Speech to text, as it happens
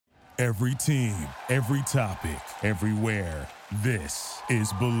Every team, every topic, everywhere. This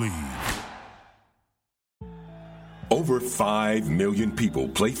is Believe. Over 5 million people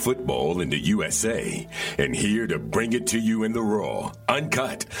play football in the USA, and here to bring it to you in the raw,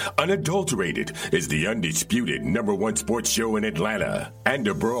 uncut, unadulterated is the undisputed #1 sports show in Atlanta and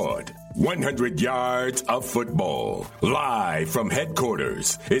abroad. 100 yards of football, live from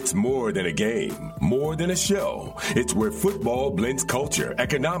headquarters. It's more than a game, more than a show. It's where football blends culture,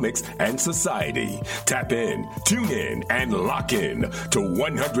 economics, and society. Tap in, tune in, and lock in to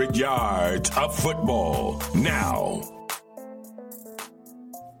 100 yards of football now.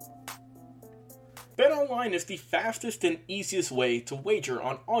 BetOnline is the fastest and easiest way to wager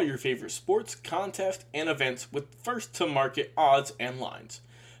on all your favorite sports, contests, and events with first-to-market odds and lines.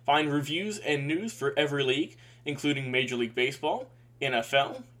 Find reviews and news for every league, including Major League Baseball,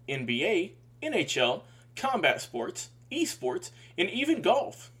 NFL, NBA, NHL, combat sports, esports, and even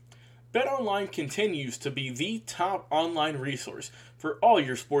golf. BetOnline continues to be the top online resource for all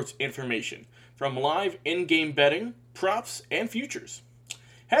your sports information, from live in-game betting, props, and futures.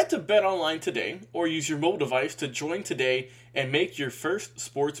 Head to BetOnline today or use your mobile device to join today and make your first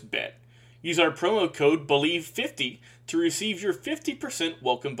sports bet. Use our promo code BELIEVE50 to receive your 50%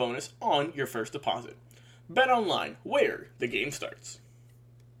 welcome bonus on your first deposit. BetOnline, where the game starts.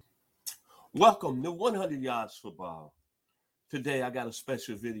 Welcome to 100 Yards Football. Today I got a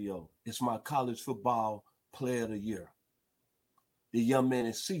special video. It's my college football player of the year. The young man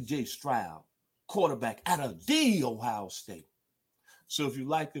is C.J. Stroud, quarterback out of the Ohio State. So if you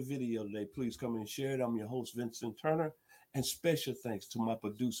like the video today, please come and share it. I'm your host, Vincent Turner. And special thanks to my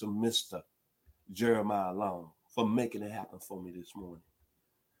producer, Mr. Jeremiah Long, for making it happen for me this morning.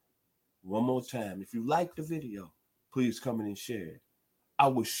 One more time, if you like the video, please come in and share it. I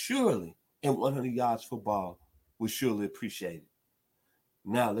will surely, in 100 Yards Football, will surely appreciate it.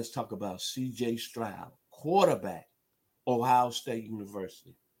 Now let's talk about C.J. Stroud, quarterback, Ohio State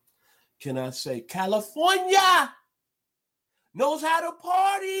University. Can I say California knows how to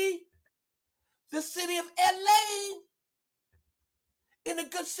party? The city of L.A., in the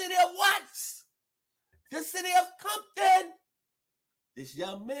good city of Watts, the city of Compton. This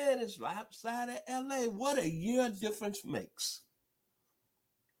young man is right outside of L.A. What a year difference makes.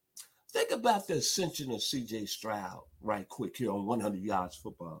 Think about the ascension of C.J. Stroud right quick here on 100 Yards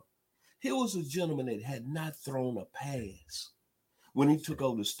Football. He was a gentleman that had not thrown a pass when he took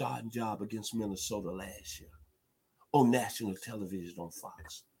over the starting job against Minnesota last year on national television on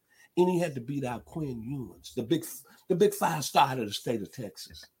Fox. And he had to beat out Quinn Ewers, the big five-star out of the state of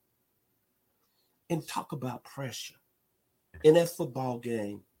Texas. And talk about pressure. In that football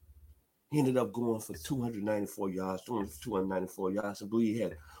game, he ended up going for 294 yards. I believe he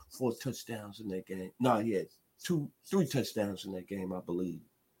had 4 touchdowns in that game. No, he had 3 touchdowns in that game, I believe.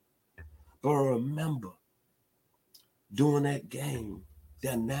 But remember, during that game,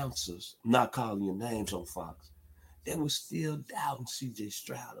 the announcers, not calling your names on Fox, they were still doubting C.J.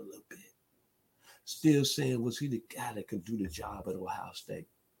 Stroud a little bit. Still saying, was he the guy that could do the job at Ohio State?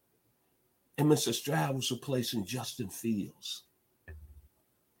 And Mr. Stroud was replacing Justin Fields,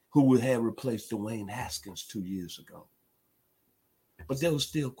 who had replaced Dwayne Haskins 2 years ago. But there was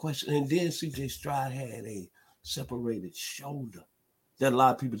still question. And then C.J. Stroud had a separated shoulder that a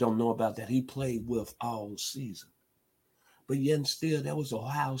lot of people don't know about, that he played with all season. But yet and still, there was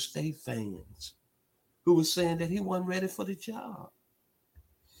Ohio State fans who was saying that he wasn't ready for the job,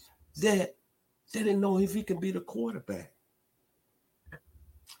 that they didn't know if he could be the quarterback.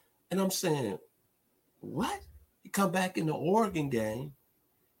 And I'm saying, what? He come back in the Oregon game,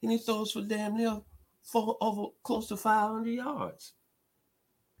 and he throws for damn near close to 500 yards.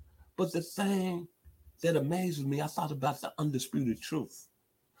 But the thing that amazes me, I thought about the undisputed truth.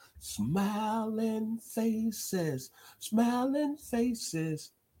 Smiling faces,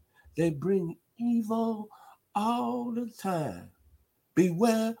 they bring evil all the time.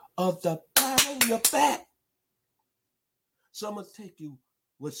 Beware of the pat on your back. So I'm going to take you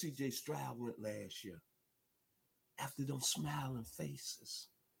where C.J. Stroud went last year. After them smiling faces,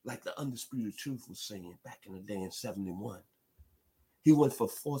 like the undisputed truth was saying back in the day in 71. He went for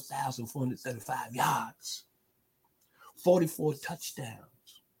 4,435 yards, 44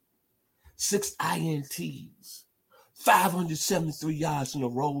 touchdowns, 6 INTs, 573 yards in the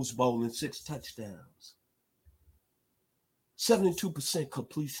Rose Bowl and 6 touchdowns, 72%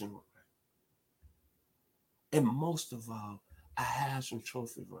 completion rate, and most of all, a Heisman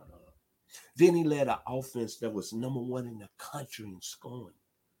Trophy runner-up. Then he led an offense that was number 1 in the country in scoring,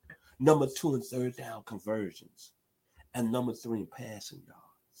 number 2 in third down conversions, and number 3 in passing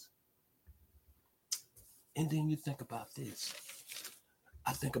yards. And then you think about this.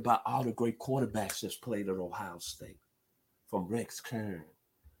 I think about all the great quarterbacks that's played at Ohio State, from Rex Kern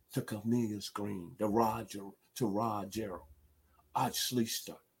to Cornelius Green, to Rod Gerald, Art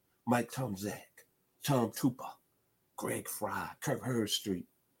Schlichter, Mike Tomczak, Tom Tupa, Greg Fry, Kirk Herbstreit,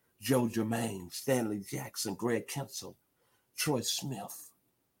 Joe Germain, Stanley Jackson, Greg Kensel, Troy Smith,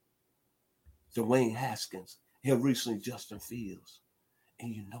 Dwayne Haskins, here recently Justin Fields.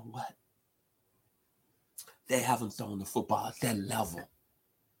 And you know what? They haven't thrown the football at that level.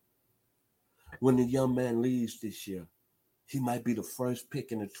 When the young man leaves this year, he might be the first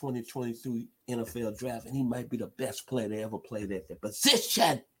pick in the 2023 NFL draft, and he might be the best player they ever played at that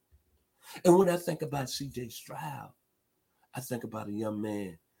position. And when I think about C.J. Stroud, I think about a young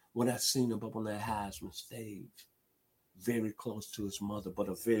man, when I seen him up on that Heisman stage, very close to his mother, but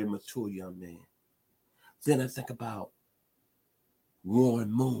a very mature young man. Then I think about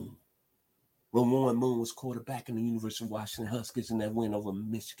Warren Moon. When Warren Moon was quarterback in the University of Washington Huskies and that win over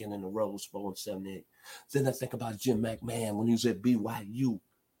Michigan in the Rose Bowl in 78. Then I think about Jim McMahon when he was at BYU,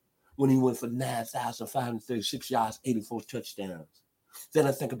 when he went for 9,536 yards, 84 touchdowns. Then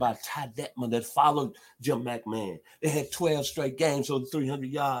I think about Ty Detman that followed Jim McMahon. They had 12 straight games over 300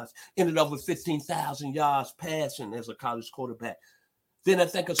 yards, ended up with 15,000 yards passing as a college quarterback. Then I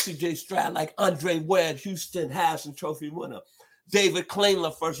think of C.J. Stroud like Andre Ware, Houston Heisman Trophy winner. David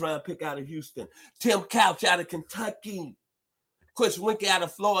Klingler, first-round pick out of Houston. Tim Couch out of Kentucky. Chris Winkie out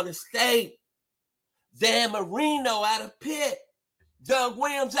of Florida State. Dan Marino out of Pitt. Doug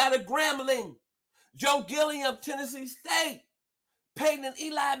Williams out of Grambling. Joe Gilliam, Tennessee State. Peyton and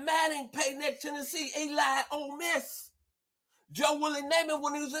Eli Manning, Peyton at Tennessee, Eli at Ole Miss. Joe Willie Namath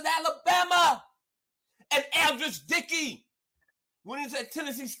when he was at Alabama. And Aldridge Dickey when he was at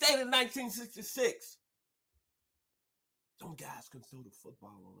Tennessee State in 1966. Some guys can throw the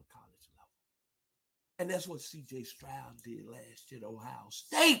football on a college level. And that's what C.J. Stroud did last year at Ohio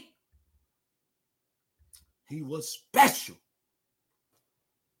State. He was special.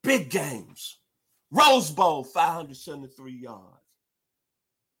 Big games. Rose Bowl, 573 yards.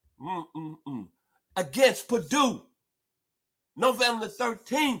 Against Purdue, November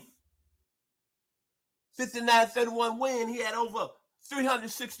 13th. 59-31 win. He had over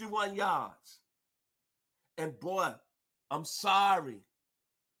 361 yards. And boy, I'm sorry.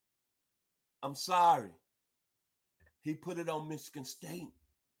 He put it on Michigan State.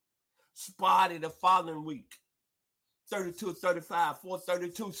 Spotty the following week. 32-35,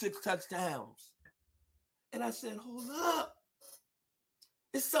 432, 6 touchdowns. And I said, hold up.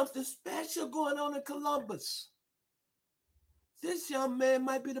 It's something special going on in Columbus. This young man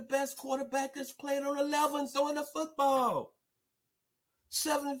might be the best quarterback that's played on 11 throwing the football.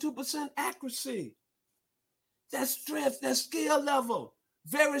 72% accuracy. That's strength, that's skill level.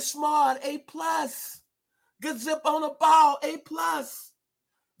 Very smart, A+. Good zip on the ball, A+.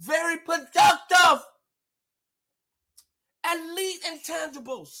 Very productive. Elite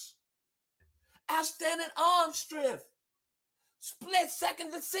intangibles. Outstanding arm strength.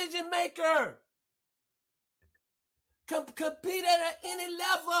 Split-second decision maker. Compete at any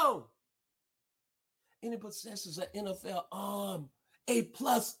level. And he possesses an NFL arm, A+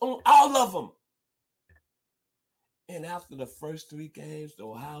 on all of them. And after the first 3 games, the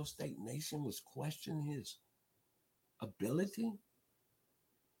Ohio State Nation was questioning his ability.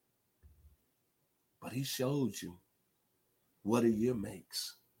 But he showed you what a year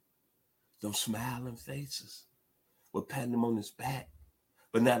makes. Them smiling faces. We're patting him on his back.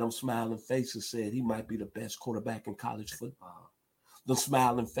 But now them smiling faces said he might be the best quarterback in college football. Them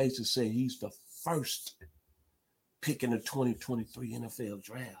smiling faces say he's the first pick in the 2023 NFL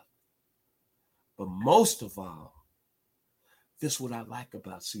draft. But most of all, this is what I like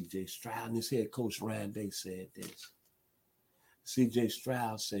about C.J. Stroud. And his head coach, Ryan Day, said this. C.J.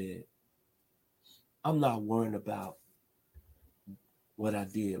 Stroud said, I'm not worrying about what I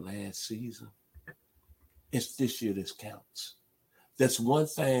did last season. It's this year that counts. That's one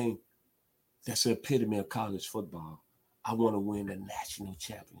thing that's the epitome of college football. I want to win the national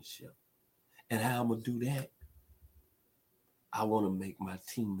championship. And how I'm going to do that? I want to make my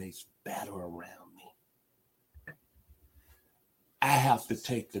teammates better around me. I have to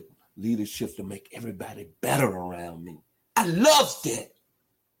take the leadership to make everybody better around me. I love that.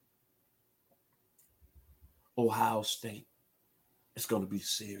 Ohio State, it's going to be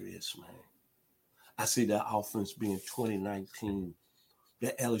serious, man. I see that offense being 2019.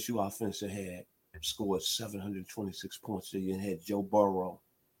 The LSU offense that had scored 726 points. They had Joe Burrow,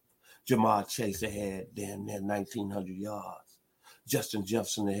 Jamar Chase, they had damn near 1,900 yards. Justin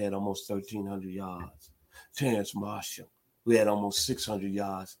Jefferson, they had almost 1,300 yards. Terrence Marshall, who had almost 600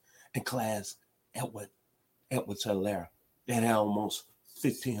 yards. And Class Edwards-Helaire, they had almost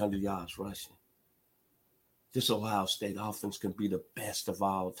 1,500 yards rushing. This Ohio State offense can be the best of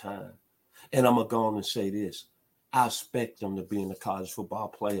all time. And I'm going to go on and say this. I expect them to be in the college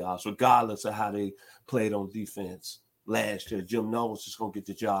football playoffs, regardless of how they played on defense last year. Jim Knowles is going to get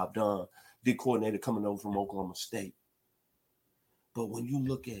the job done. The coordinator coming over from Oklahoma State. But when you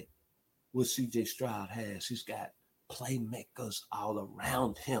look at what C.J. Stroud has, he's got playmakers all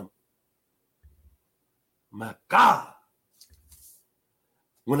around him. My God.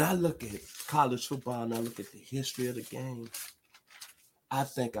 When I look at college football and I look at the history of the game, I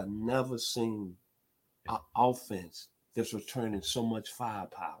think I've never seen an offense that's returning so much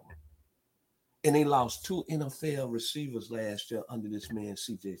firepower. And they lost 2 NFL receivers last year under this man,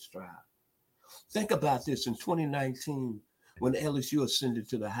 C.J. Stroud. Think about this. In 2019, when LSU ascended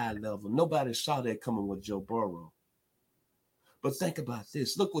to the high level, nobody saw that coming with Joe Burrow. But think about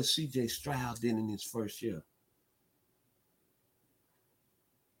this. Look what C.J. Stroud did in his first year.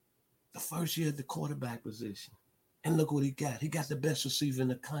 The first year at the quarterback position. And look what he got. He got the best receiver in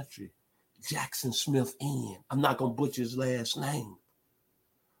the country, Jackson Smith-N. I'm not going to butcher his last name.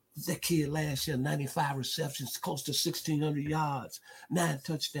 That kid last year, 95 receptions, close to 1,600 yards, 9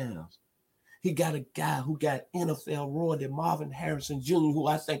 touchdowns. He got a guy who got NFL royalty, Marvin Harrison Jr., who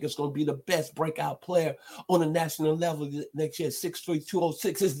I think is going to be the best breakout player on the national level next year, 6'3",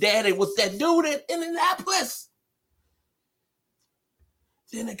 206. His daddy was that dude in Indianapolis.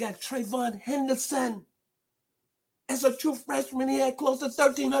 Then they got Trayvon Henderson. As a true freshman, he had close to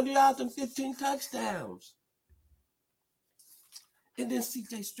 1,300 yards and 15 touchdowns. And then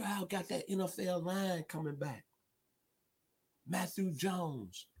C.J. Stroud got that NFL line coming back. Matthew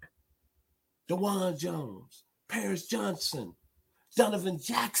Jones, DeJuan Jones, Paris Johnson, Donovan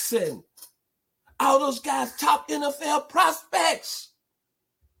Jackson. All those guys, top NFL prospects.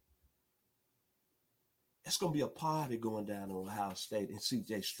 It's going to be a party going down in Ohio State, and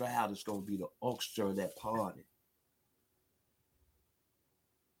C.J. Stroud is going to be the orchestra of that party.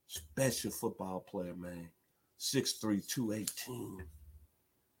 Special football player, man. 6'3", 218.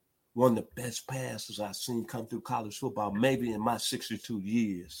 One of the best passes I've seen come through college football, maybe in my 62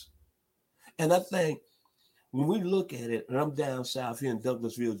 years. And I think when we look at it, and I'm down south here in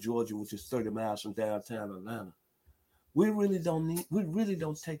Douglasville, Georgia, which is 30 miles from downtown Atlanta, we really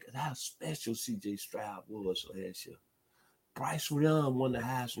don't take it how special C.J. Stroud was last year. Bryce Young won the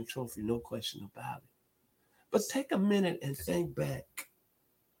Heisman Trophy, no question about it. But take a minute and think back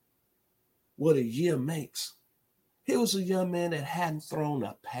what a year makes. He was a young man that hadn't thrown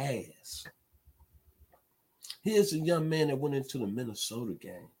a pass. Here's a young man that went into the Minnesota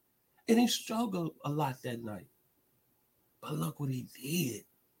game, and he struggled a lot that night. But look what he did.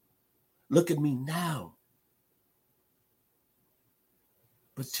 Look at me now.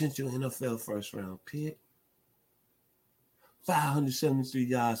 Potential NFL first-round pick. 573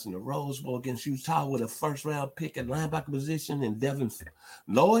 yards in the Rose Bowl against Utah with a first-round pick at linebacker position and Devin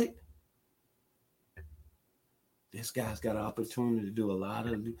Lloyd. This guy's got an opportunity to do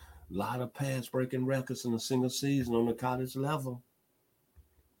a lot of pass-breaking records in a single season on the college level.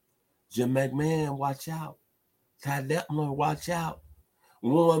 Jim McMahon, watch out. Ty Detmer, watch out.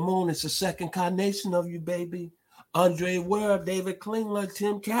 Warren Moon is the second carnation of you, baby. Andre Ware, David Klingler,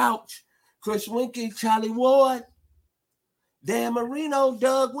 Tim Couch, Chris Winkie, Charlie Ward, Dan Marino,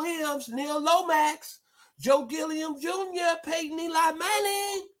 Doug Williams, Neil Lomax, Joe Gilliam Jr., Peyton Eli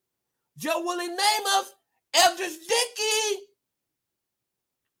Manning, Joe Willie Namath, Eldridge Dickey.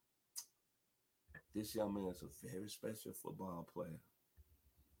 This young man is a very special football player.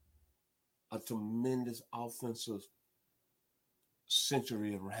 A tremendous offensive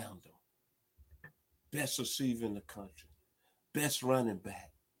century around him. Best receiver in the country. Best running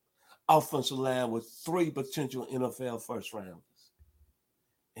back. Offensive line with 3 potential NFL first rounders.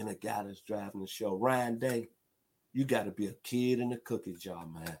 And a guy that's driving the show. Ryan Day, you got to be a kid in the cookie jar,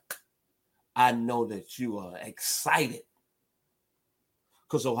 man. I know that you are excited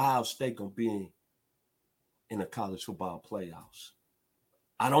because Ohio State going to be in the college football playoffs.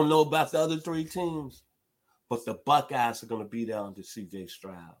 I don't know about the other 3 teams, but the Buckeyes are going to be there under C.J.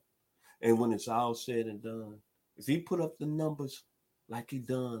 Stroud. And when it's all said and done, if he put up the numbers like he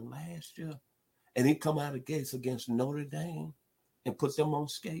done last year, and he come out of gates against Notre Dame and put them on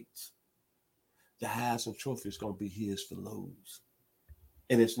skates, the Heisman Trophy is going to be his to lose.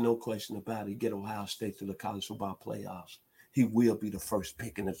 And there's no question about it. Get Ohio State to the college football playoffs. He will be the first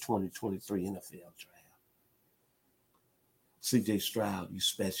pick in the 2023 NFL draft. C.J. Stroud, you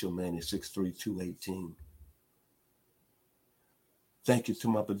special, man, at 6'3", 218. Thank you to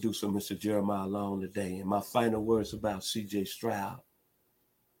my producer, Mr. Jeremiah Long, today. And my final words about C.J. Stroud,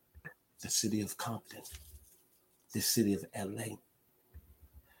 the city of Compton, the city of L.A.,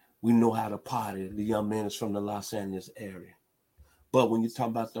 We know how to party. The young men is from the Los Angeles area. But when you're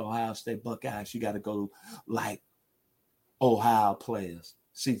talking about the Ohio State Buckeyes, you got to go like Ohio players.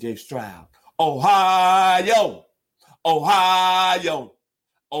 C.J. Stroud. Ohio! Ohio!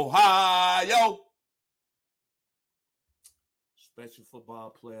 Ohio! Special football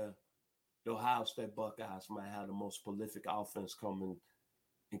player. The Ohio State Buckeyes might have the most prolific offense coming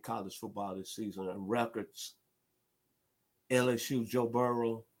in college football this season. And records, LSU, Joe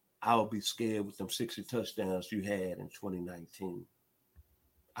Burrow, I would be scared with them 60 touchdowns you had in 2019.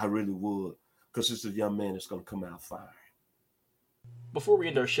 I really would, because it's a young man that's going to come out firing. Before we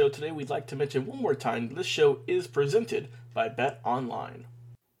end our show today, we'd like to mention one more time this show is presented by Bet Online.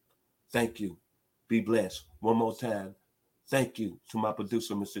 Thank you. Be blessed. One more time. Thank you to my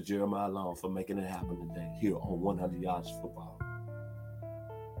producer, Mr. Jeremiah Long, for making it happen today here on 100 Yards Football.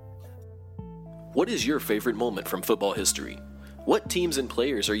 What is your favorite moment from football history? What teams and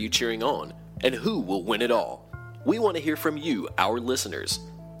players are you cheering on? And who will win it all? We want to hear from you, our listeners.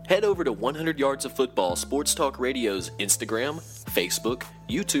 Head over to 100 Yards of Football Sports Talk Radio's Instagram, Facebook,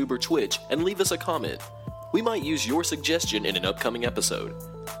 YouTube, or Twitch and leave us a comment. We might use your suggestion in an upcoming episode.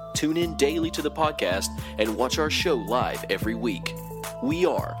 Tune in daily to the podcast and watch our show live every week. We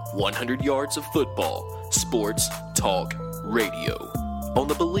are 100 Yards of Football Sports Talk Radio on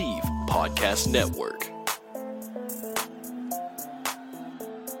the Believe Podcast Network.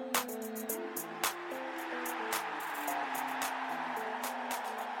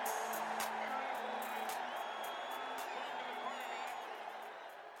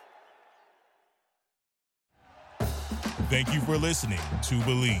 Thank you for listening to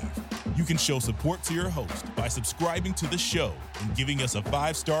Believe. You can show support to your host by subscribing to the show and giving us a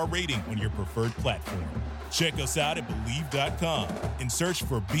 5-star rating on your preferred platform. Check us out at Believe.com and search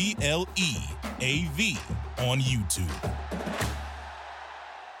for BLEAV on YouTube.